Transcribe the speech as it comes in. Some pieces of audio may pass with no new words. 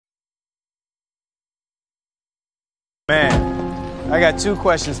Man, I got two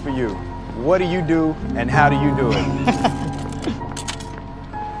questions for you. What do you do and how do you do it?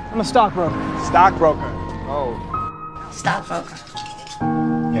 I'm a stockbroker. Stockbroker. Oh. Stockbroker.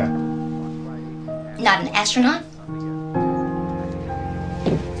 Yeah. Not an astronaut?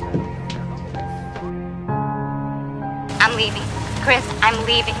 I'm leaving. Chris, I'm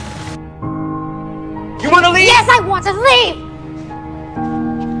leaving. You want to leave? Yes, I want to leave!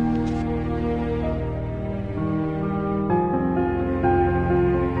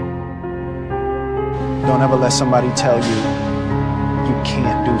 Don't ever let somebody tell you you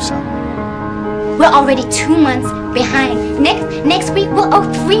can't do something. We're already 2 months behind. Next week, we'll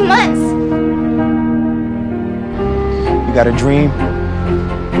owe 3 months. You got a dream,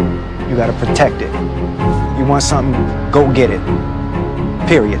 you got to protect it. You want something, go get it.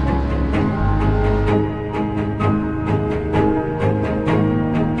 Period.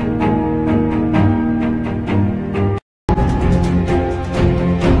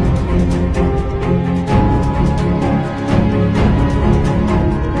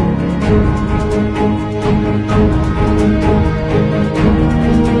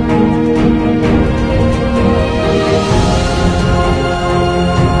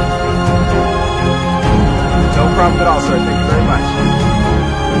 No problem at all, sir. Thank you very much.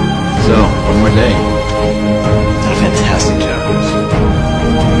 So, one more day. Done a fantastic job.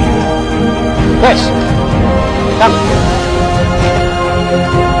 Chris, come.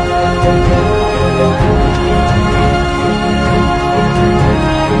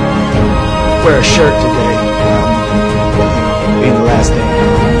 Wear a shirt today. Being the last day.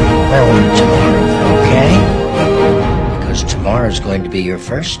 Wear one tomorrow, okay? Because tomorrow's going to be your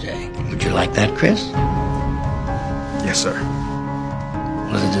first day. Would you like that, Chris? Yes, sir.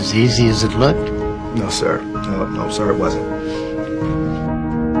 Was it as easy as it looked? No, sir. No, sir, it wasn't.